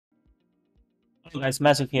Hello guys,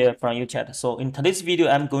 Matthew here from UChat. So in today's video,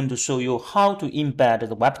 I'm going to show you how to embed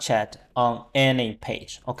the web chat on any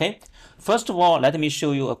page. Okay. First of all, let me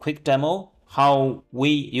show you a quick demo how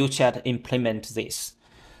we UChat implement this.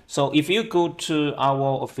 So if you go to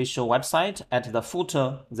our official website, at the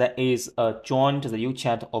footer, there is a join the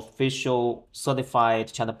UChat official certified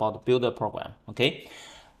chatbot builder program. Okay.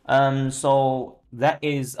 So that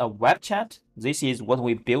is a web chat. This is what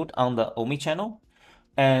we built on the Omni-Channel.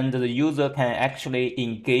 And the user can actually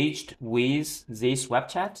engage with this web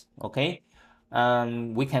chat. Okay,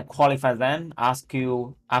 we can qualify them, ask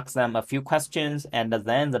them a few questions, and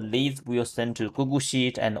then the leads will send to Google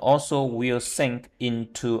Sheet and also will sync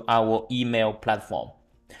into our email platform.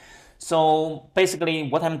 So basically,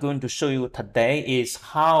 what I'm going to show you today is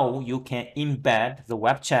how you can embed the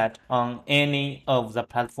web chat on any of the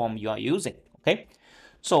platform you are using. Okay,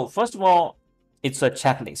 so first of all, it's a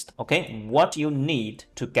checklist. Okay, what you need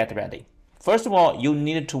to get ready. First of all, you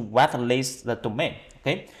need to whitelist the domain.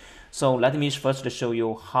 Okay, so let me first show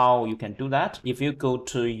you how you can do that. If you go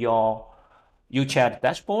to your UChat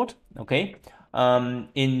dashboard, okay,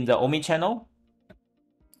 in the Omni-Channel,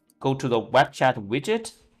 go to the web chat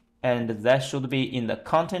widget, and that should be in the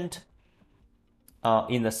content,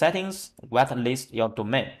 in the settings, whitelist your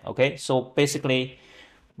domain. Okay, so basically,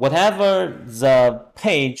 whatever the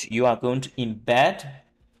page you are going to embed,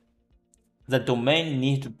 the domain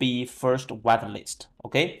needs to be first whitelist.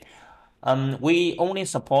 Okay, we only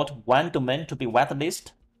support one domain to be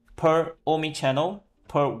whitelist per Omni-Channel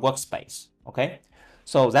per workspace. Okay,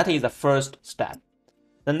 so that is the first step.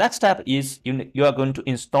 The next step is you are going to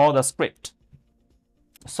install the script.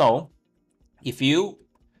 So if you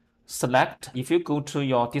go to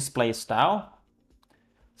your display style,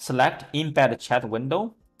 select embed chat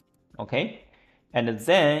window, okay, and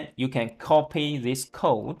then you can copy this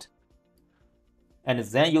code, and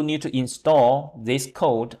then you need to install this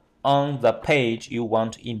code on the page you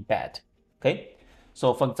want to embed. Okay,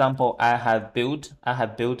 so for example, I have built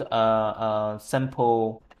a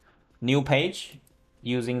simple new page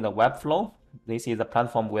using the Webflow. This is the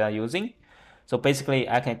platform we are using. So basically,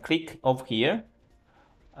 I can click over here.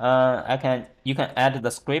 You can add the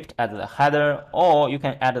script at the header, or you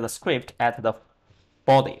can add the script at the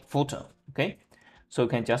body footer. Okay, so you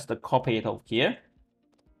can just copy it over here,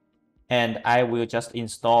 and I will just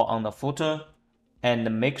install on the footer,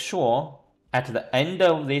 and make sure at the end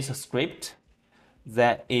of this script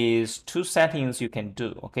there is two settings you can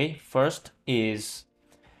do. Okay, first is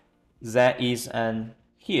there is an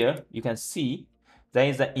here you can see there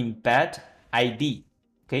is an embed ID.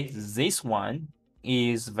 Okay, this one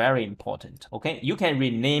is very important. Okay, you can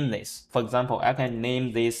rename this. For example, I can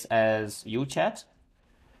name this as UChat.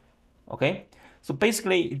 Okay, so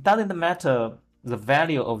basically it doesn't matter the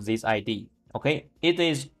value of this ID. Okay, it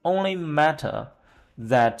is only matter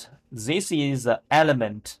that this is the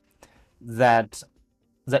element that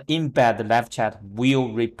the embed live chat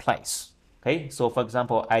will replace. Okay, so for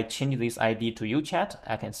example, I change this ID to UChat,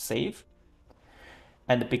 I can save.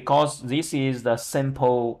 And because this is the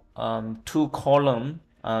simple two column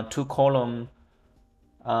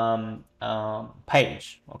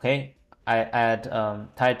page, okay, I add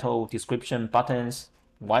title, description, buttons,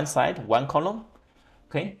 one side, one column.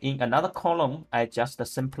 Okay, in another column, I just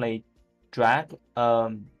simply drag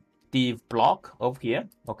div block over here.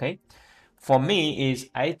 Okay, for me is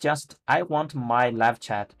I want my live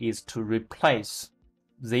chat is to replace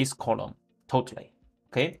this column totally.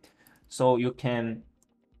 Okay, so you can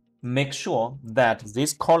make sure that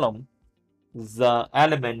this column, the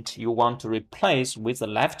element you want to replace with the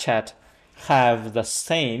live chat, have the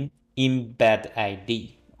same embed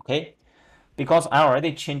ID. Okay, because I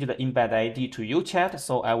already changed the embed ID to UChat,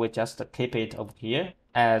 so I will just keep it over here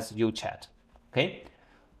as UChat. Okay,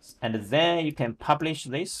 and then you can publish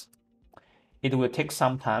this. It will take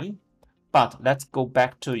some time, but let's go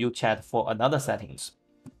back to UChat for another settings.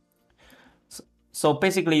 So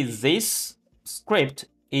basically, this script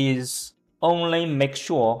is only make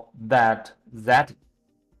sure that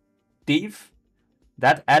div,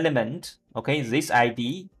 that element, okay, this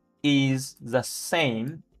ID is the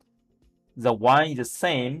same, the one is the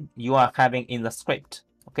same you are having in the script.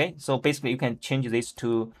 Okay, so basically you can change this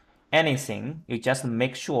to anything. You just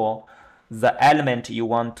make sure the element you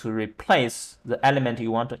want to replace, the element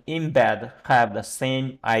you want to embed have the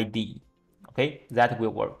same ID. Okay, that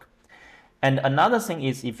will work. And another thing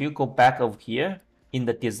is, if you go back over here in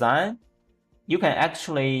the design, you can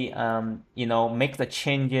actually make the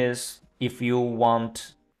changes if you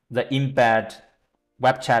want the embed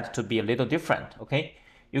web chat to be a little different. Okay,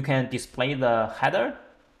 you can display the header,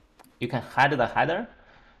 you can hide the header,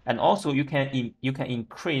 and also you can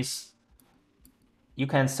increase you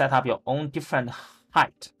can set up your own different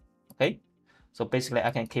height. Okay, so basically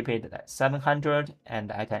I can keep it at 700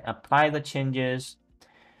 and I can apply the changes.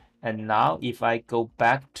 And now if I go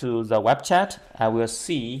back to the web chat, I will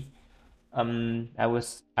see I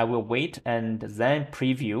will wait and then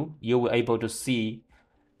preview. You will able to see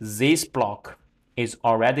this block is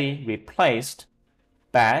already replaced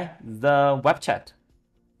by the web chat.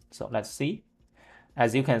 So let's see.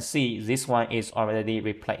 As you can see, this one is already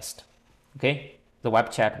replaced. Okay, the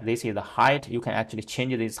web chat, this is the height. You can actually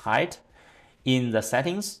change this height in the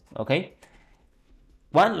settings. Okay,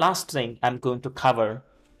 one last thing I'm going to cover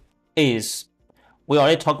is we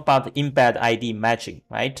already talked about the embed ID matching,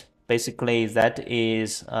 right? Basically, that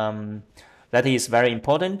is very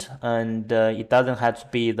important, and it doesn't have to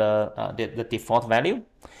be the default value.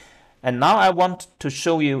 And now I want to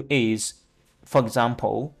show you is, for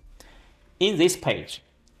example, in this page,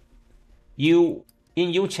 in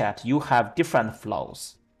UChat you have different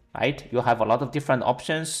flows, right? You have a lot of different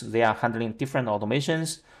options. They are handling different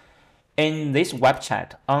automations. In this web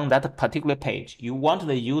chat, on that particular page, you want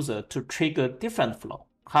the user to trigger different flow.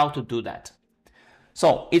 How to do that?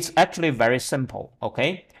 So it's actually very simple,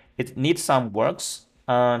 okay? It needs some works.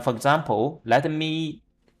 For example, let me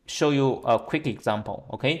show you a quick example,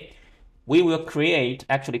 okay? We will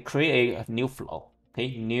actually create a new flow,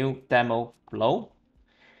 okay? New demo flow.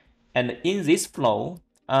 And in this flow,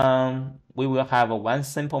 we will have one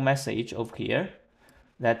simple message over here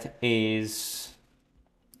that is,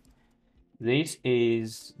 this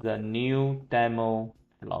is the new demo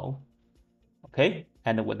flow, okay?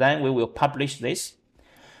 And then we will publish this.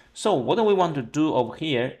 So what we want to do over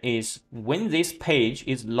here is when this page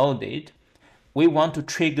is loaded, we want to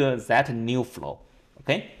trigger that new flow,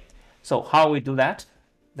 okay? So how we do that?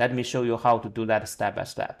 Let me show you how to do that step by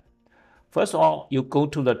step. First of all, you go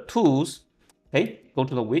to the tools, okay? Go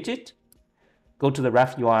to the widget, go to the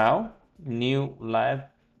ref URL, new live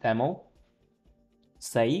demo,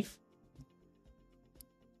 save.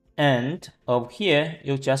 And over here,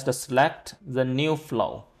 you just select the new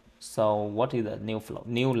flow. So what is the new flow?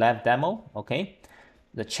 New live demo, okay?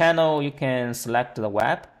 The channel, you can select the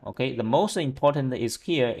web, okay? The most important is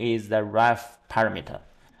here is the ref parameter.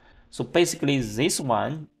 So basically this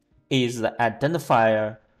one is the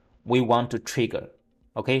identifier we want to trigger,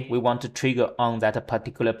 okay? We want to trigger on that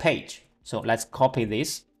particular page. So let's copy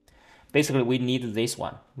this. Basically we need this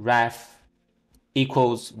one, ref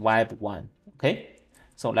equals web1, okay?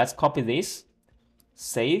 So let's copy this,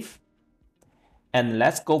 save, and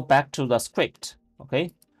let's go back to the script,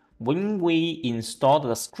 okay? When we install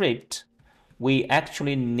the script, we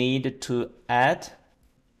actually need to add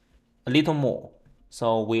a little more.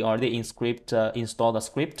 So we already install the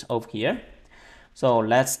script over here. So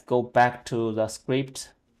let's go back to the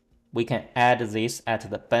script. We can add this at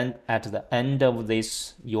the end of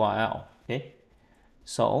this URL, okay?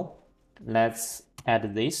 So let's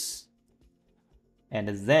add this. And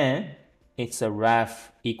then it's a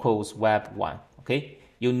ref equals web1, okay?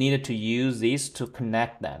 You need to use this to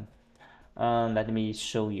connect them. Let me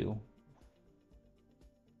show you.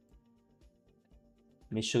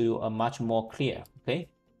 Let me show you a much more clear, okay?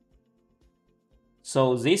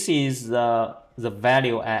 So this is the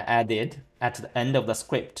value I added at the end of the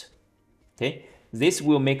script, okay? This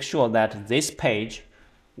will make sure that this page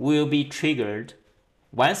will be triggered.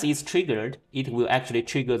 Once it's triggered, it will actually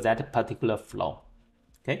trigger that particular flow.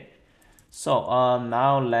 Okay, so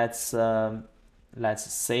now let's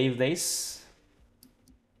save this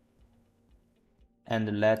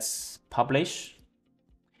and let's publish,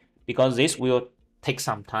 because this will take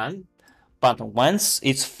some time. But once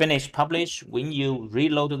it's finished publish, when you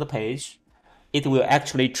reload the page, it will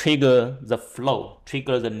actually trigger the flow,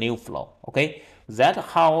 trigger the new flow. Okay, that's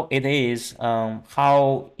how it is.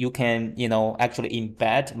 How you can actually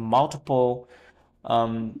embed multiple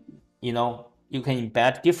you can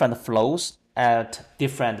embed different flows at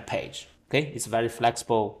different page. Okay, it's very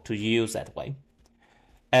flexible to use that way.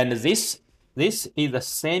 And this is the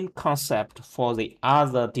same concept for the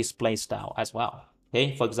other display style as well.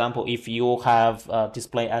 Okay, for example, if you have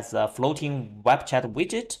display as a floating web chat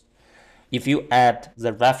widget, if you add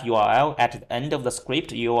the ref URL at the end of the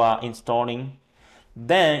script you are installing,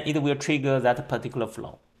 then it will trigger that particular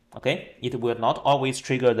flow. Okay, it will not always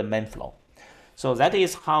trigger the main flow. So that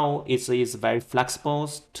is how it is very flexible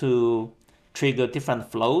to trigger different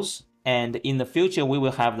flows. And in the future, we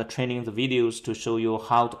will have the training the videos to show you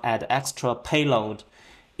how to add extra payload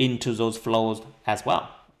into those flows as well.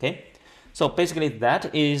 Okay, so basically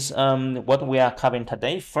that is what we are covering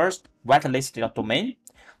today. First, whitelist your domain.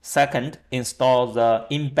 Second, install the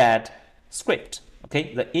embed script.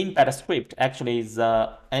 Okay, the embed script actually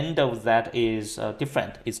the end of that is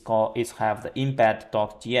different. It's have the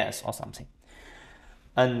embed.js or something.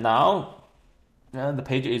 And now the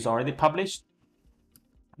page is already published.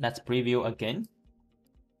 Let's preview again.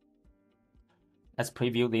 Let's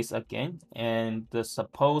preview this again. And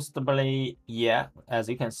supposedly, yeah, as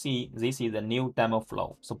you can see, this is the new demo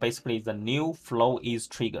flow. So basically the new flow is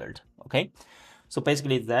triggered. Okay. So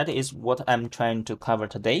basically that is what I'm trying to cover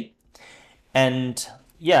today. And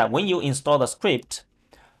yeah, when you install the script,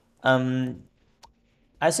 I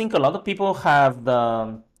think a lot of people have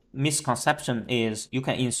the misconception is you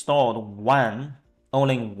can install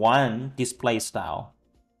only one display style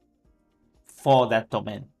for that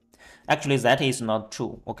domain. Actually, that is not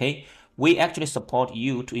true, okay? We actually support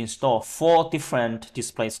you to install 4 different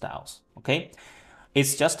display styles, okay?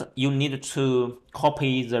 It's just you need to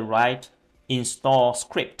copy the right install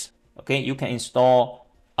script, okay? You can install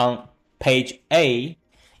on page A,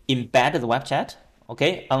 embed the web chat,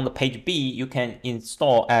 okay? On the page B, you can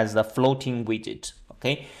install as a floating widget,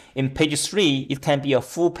 okay? In page 3, it can be a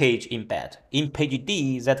full page embed. In page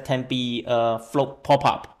D, that can be a float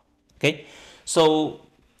pop-up, okay? So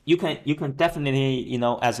you can definitely,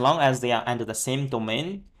 as long as they are under the same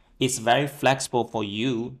domain, it's very flexible for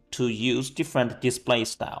you to use different display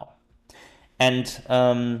style. And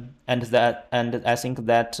I think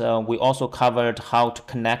that we also covered how to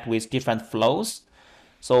connect with different flows.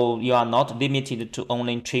 So you are not limited to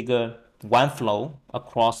only trigger one flow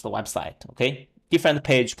across the website. Okay, different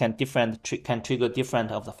page can trigger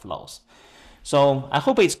different of the flows. So I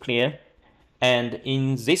hope it's clear. And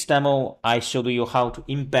in this demo, I showed you how to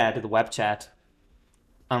embed the web chat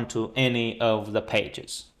onto any of the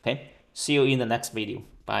pages. Okay, see you in the next video.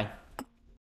 Bye.